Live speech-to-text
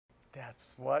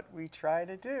That's what we try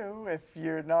to do. If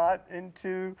you're not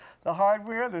into the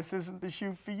hardware, this isn't the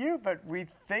shoe for you, but we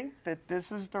think that this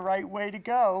is the right way to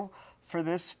go for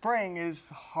this spring is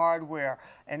hardware.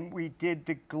 And we did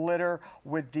the glitter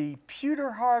with the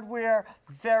pewter hardware,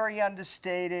 very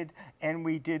understated, and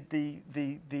we did the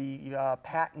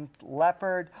patent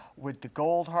leopard with the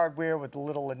gold hardware with the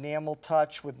little enamel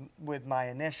touch with my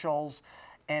initials.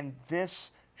 And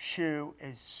this shoe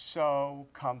is so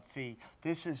comfy.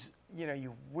 This is, you know,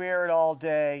 you wear it all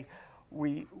day.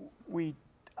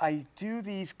 I do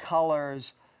these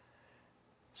colors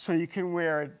so you can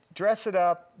wear it, dress it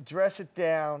up, dress it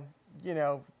down, you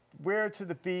know, wear it to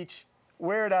the beach,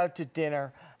 wear it out to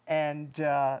dinner, and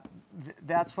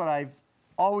that's what I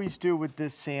always do with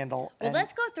this sandal. Well,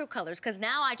 let's go through colors, because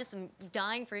now I just am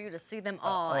dying for you to see them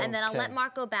all, and then I'll let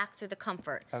Marc go back through the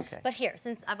comfort. Okay. But here,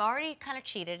 since I've already kind of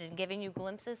cheated and given you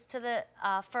glimpses to the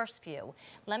first few,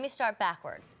 let me start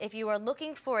backwards. If you are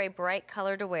looking for a bright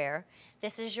color to wear,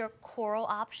 this is your coral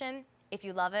option. If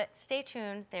you love it, stay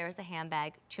tuned. There's a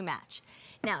handbag to match.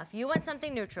 Now, if you want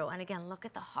something neutral, and again, look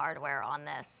at the hardware on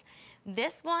this.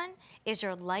 This one is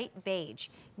your light beige.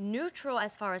 Neutral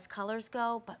as far as colors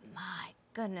go, but my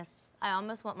goodness, I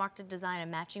almost want Marc to design a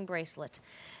matching bracelet.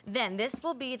 Then this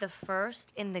will be the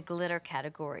first in the glitter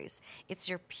categories. It's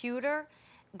your pewter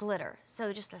glitter.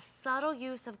 So just a subtle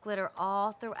use of glitter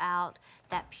all throughout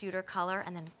that pewter color,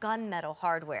 and then gunmetal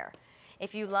hardware.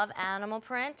 If you love animal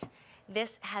print,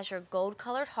 this has your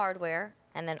gold-colored hardware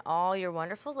and then all your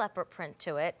wonderful leopard print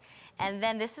to it. And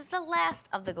then this is the last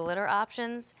of the glitter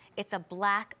options. It's a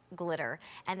black glitter,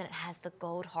 and then it has the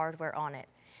gold hardware on it.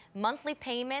 Monthly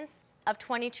payments of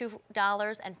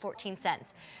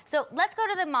 $22.14. So let's go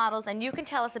to the models, and you can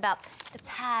tell us about the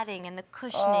padding and the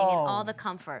cushioning and all the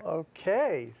comfort.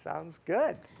 Okay, sounds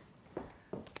good.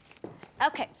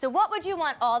 Okay, so what would you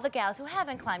want all the gals who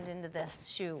haven't climbed into this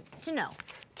shoe to know?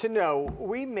 To know,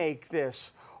 we make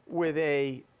this with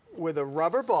a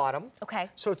rubber bottom. Okay.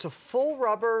 So it's a full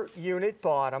rubber unit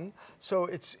bottom, so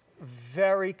it's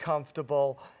very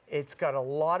comfortable. It's got a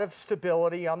lot of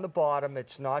stability on the bottom.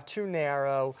 It's not too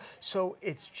narrow, so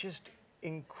it's just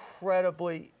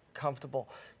incredibly comfortable.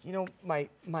 You know,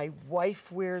 my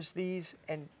wife wears these,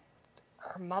 and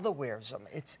her mother wears them.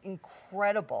 It's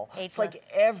incredible. Ageless. It's like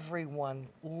everyone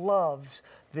loves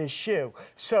this shoe.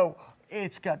 So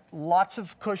it's got lots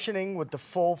of cushioning with the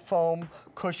full foam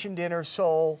cushioned inner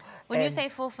sole. When you say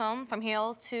full foam, from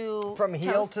heel to from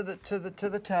heel toes? to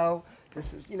the toe.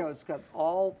 This is, you know, it's got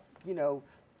all, you know,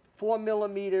 4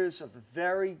 millimeters of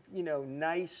very, you know,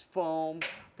 nice foam.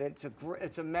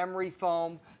 It's a memory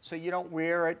foam, so you don't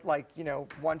wear it like, you know,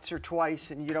 once or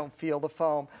twice and you don't feel the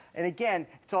foam. And again,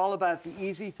 it's all about the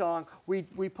easy thong. We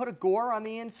put a gore on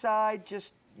the inside,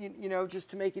 just you know, just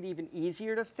to make it even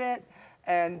easier to fit.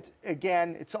 And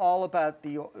again, it's all about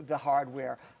the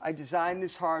hardware. I designed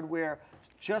this hardware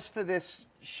just for this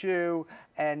shoe,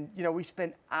 and you know, we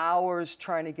spent hours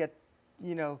trying to get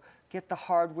the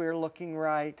hardware looking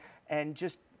right and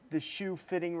just the shoe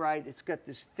fitting right. It's got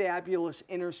this fabulous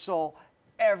inner sole.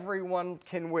 Everyone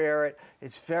can wear it.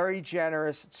 It's very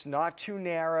generous. It's not too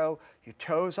narrow. Your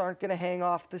toes aren't going to hang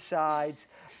off the sides,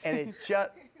 and it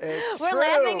just. We're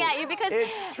laughing at you because,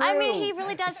 I mean, he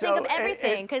really does think of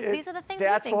everything, because these are the things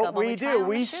we think of when we try on the shoe.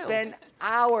 We spend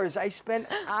hours. I spend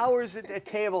hours at the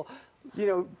table, you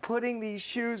know, putting these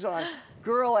shoes on,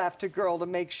 girl after girl, to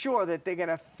make sure that they're going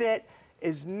to fit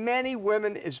as many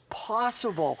women as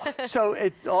possible. So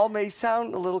it all may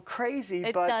sound a little crazy, but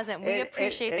it doesn't. We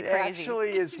appreciate the crazy. It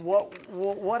actually is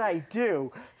what I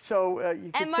do. So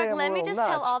you can and say Marc, I'm let a me little just nuts,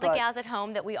 tell all the gals at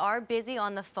home that we are busy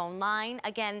on the phone line.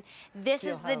 Again, this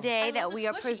is the day that we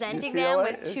are presenting them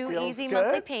with 2 easy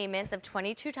monthly payments of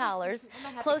 $22.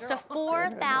 Close to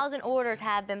 4,000 orders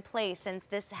have been placed since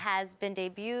this has been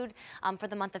debuted for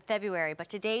the month of February. But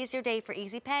today's your day for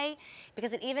easy pay,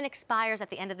 because it even expires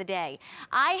at the end of the day.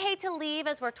 I hate to leave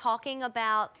as we're talking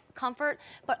about comfort,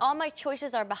 but all my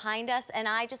choices are behind us, and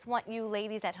I just want you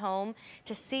ladies at home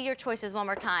to see your choices one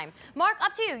more time. Marc,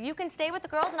 up to you. You can stay with the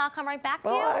girls and I'll come right back to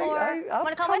you, or I'll want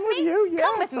to come with me? You. Yeah,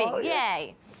 come with me,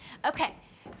 yay. Okay,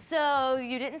 so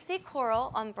you didn't see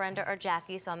coral on Brenda or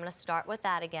Jackie, so I'm gonna start with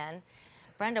that again.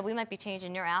 Brenda, we might be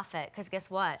changing your outfit, because guess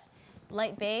what?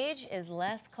 Light beige is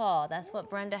last call. That's what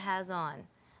Brenda has on.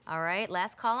 All right,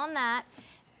 last call on that.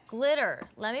 Glitter,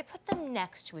 let me put them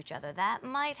next to each other. That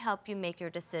might help you make your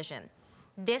decision.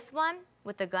 This one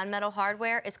with the gunmetal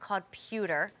hardware is called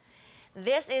pewter.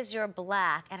 This is your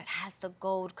black, and it has the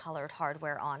gold-colored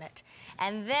hardware on it.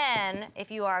 And then,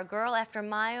 if you are a girl after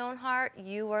my own heart,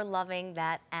 you are loving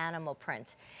that animal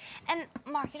print. And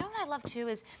Marc, you know what I love too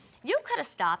is, You could have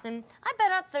stopped, and I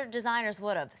bet other designers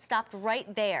would have stopped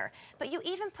right there. But you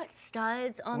even put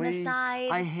studs on the side.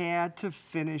 I had to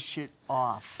finish it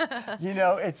off. You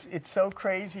know, it's so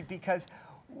crazy because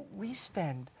we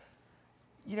spend,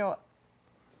 you know,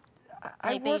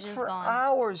 I work for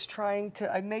hours trying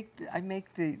to. I make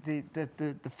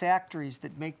the factories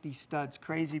that make these studs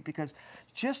crazy because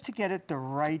just to get it the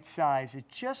right size, it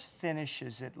just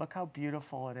finishes it. Look how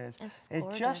beautiful it is. It's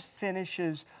gorgeous. It just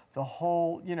finishes the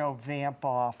whole, you know, vamp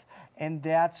off, and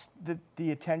that's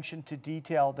the attention to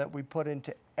detail that we put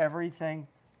into everything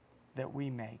that we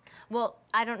make. Well,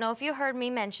 I don't know if you heard me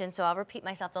mention, so I'll repeat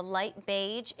myself. The light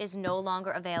beige is no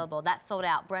longer available. That's sold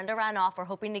out. Brenda ran off. We're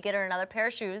hoping to get her another pair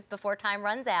of shoes before time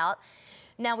runs out.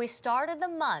 Now, we started the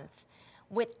month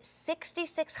with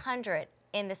 6,600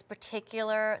 in this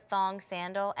particular thong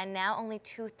sandal, and now only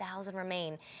 2,000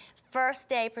 remain. First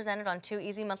day presented on 2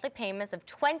 easy monthly payments of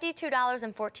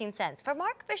 $22.14 for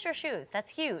Marc Fisher shoes.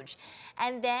 That's huge.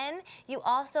 And then you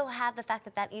also have the fact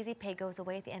that that easy pay goes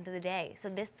away at the end of the day. So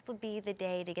this would be the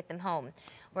day to get them home.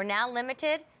 We're now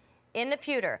limited in the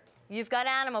pewter. You've got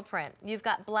animal print, you've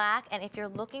got black, and if you're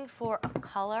looking for a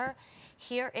color,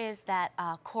 here is that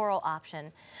coral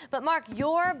option. But Marc,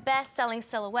 your best-selling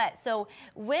silhouette. So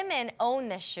women own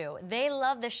this shoe. They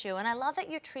love this shoe, and I love that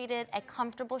you treated a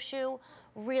comfortable shoe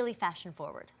really fashion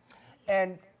forward.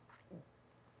 And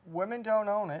women don't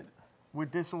own it with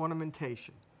this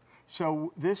ornamentation.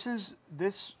 So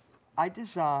I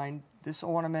designed this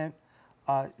ornament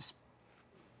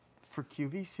for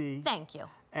QVC. Thank you.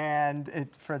 And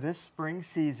it's for this spring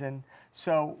season.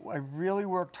 So I really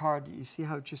worked hard. You see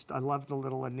how I love the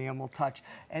little enamel touch.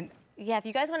 And yeah, if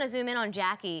you guys want to zoom in on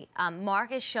Jackie,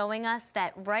 Marc is showing us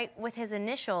that right with his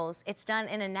initials, it's done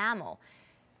in enamel.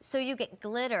 So you get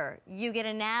glitter, you get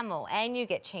enamel, and you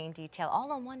get chain detail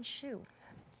all on one shoe.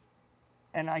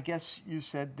 And I guess you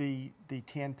said the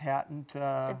tan patent,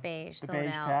 the beige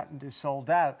patent is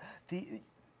sold out.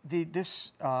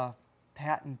 This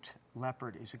patent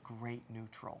leopard is a great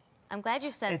neutral. I'm glad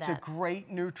you said that. It's a great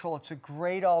neutral. It's a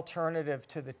great alternative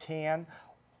to the tan.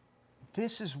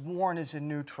 This is worn as a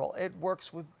neutral. It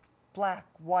works with black,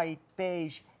 white,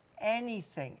 beige,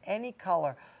 anything, any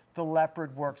color the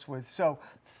leopard works with. So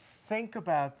think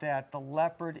about that. The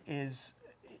leopard is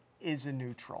a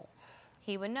neutral.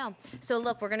 He would know. So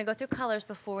look, we're gonna go through colors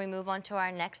before we move on to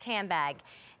our next handbag.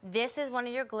 This is one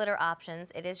of your glitter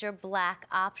options. It is your black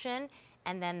option,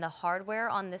 and then the hardware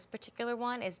on this particular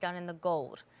one is done in the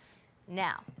gold.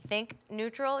 Now, think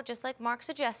neutral, just like Marc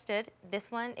suggested.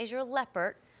 This one is your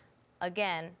leopard.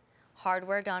 Again,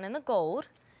 hardware done in the gold.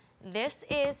 This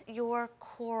is your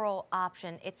coral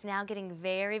option. It's now getting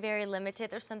very, very limited.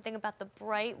 There's something about the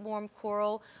bright, warm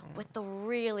coral with the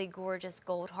really gorgeous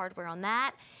gold hardware on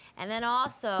that. And then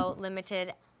also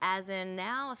limited, as in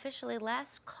now officially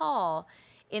last call,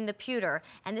 in the pewter.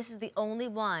 And this is the only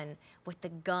one with the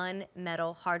gun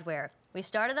metal hardware. We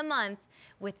started the month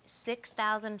with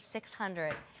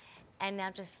 6,600 and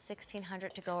now just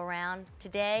 1,600 to go around.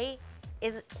 Today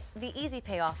is the easy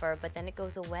pay offer, but then it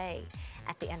goes away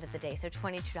at the end of the day, so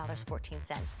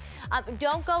 $22.14.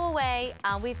 Don't go away.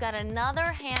 We've got another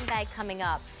handbag coming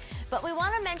up, but we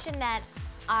want to mention that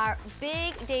our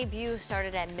big debut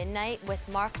started at midnight with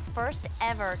Marc's first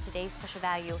ever Today's Special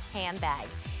Value handbag.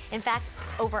 In fact,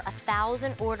 over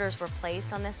 1,000 orders were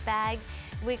placed on this bag.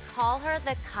 We call her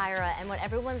the Kyra, and what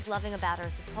everyone's loving about her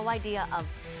is this whole idea of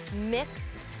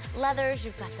mixed leathers.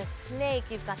 You've got the snake,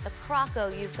 you've got the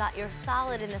croco, you've got your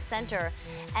solid in the center.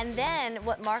 And then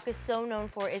what Marc is so known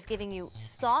for is giving you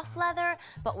soft leather,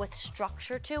 but with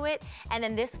structure to it. And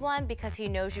then this one, because he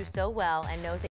knows you so well and knows that